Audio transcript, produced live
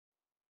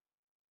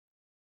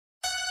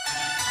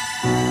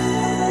A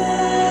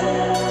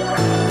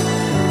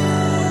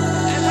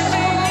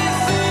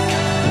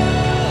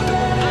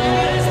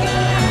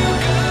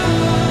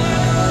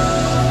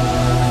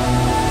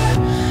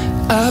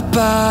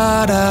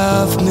part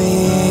of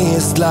me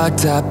is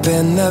locked up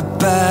in the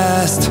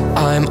past.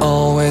 I'm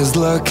always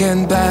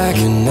looking back,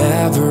 you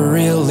never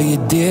really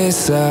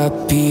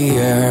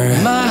disappear.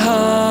 My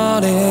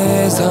heart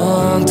is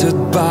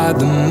haunted by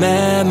the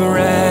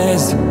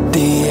memories,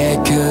 the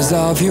echoes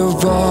of your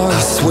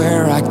voice,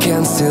 where I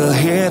can still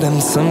hear them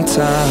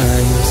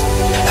sometimes.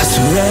 I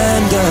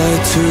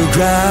surrender to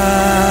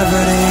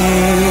gravity,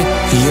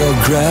 your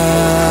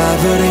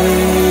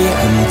gravity.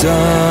 I'm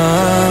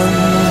done.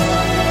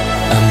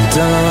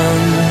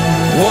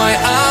 Why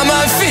am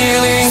I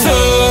feeling so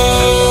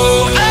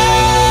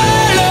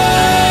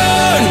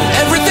alone?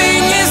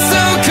 Everything is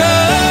so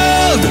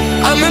cold.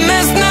 I'm a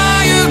mess, now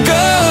you're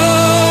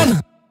gone.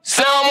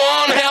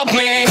 Someone help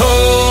me.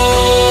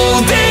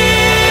 Holding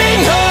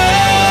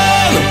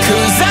on,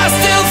 'cause I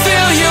still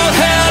feel your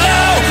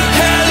hello,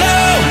 hello.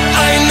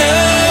 I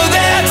know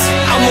that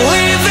I'm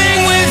living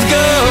with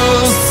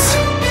ghosts.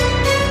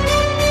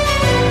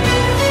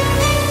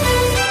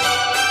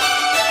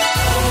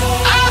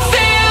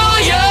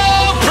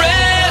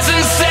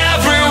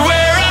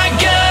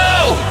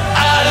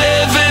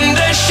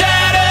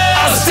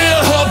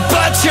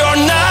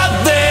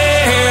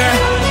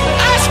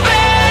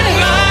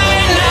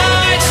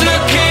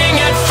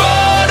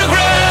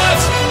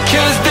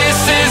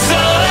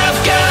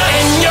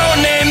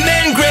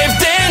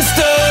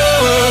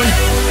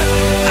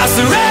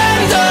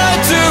 Surrender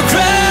to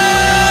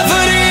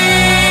gravity,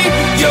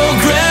 your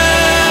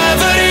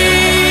gravity.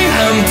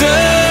 I'm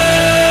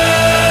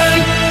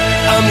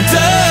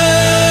done.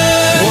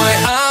 Why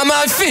am I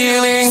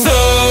feeling so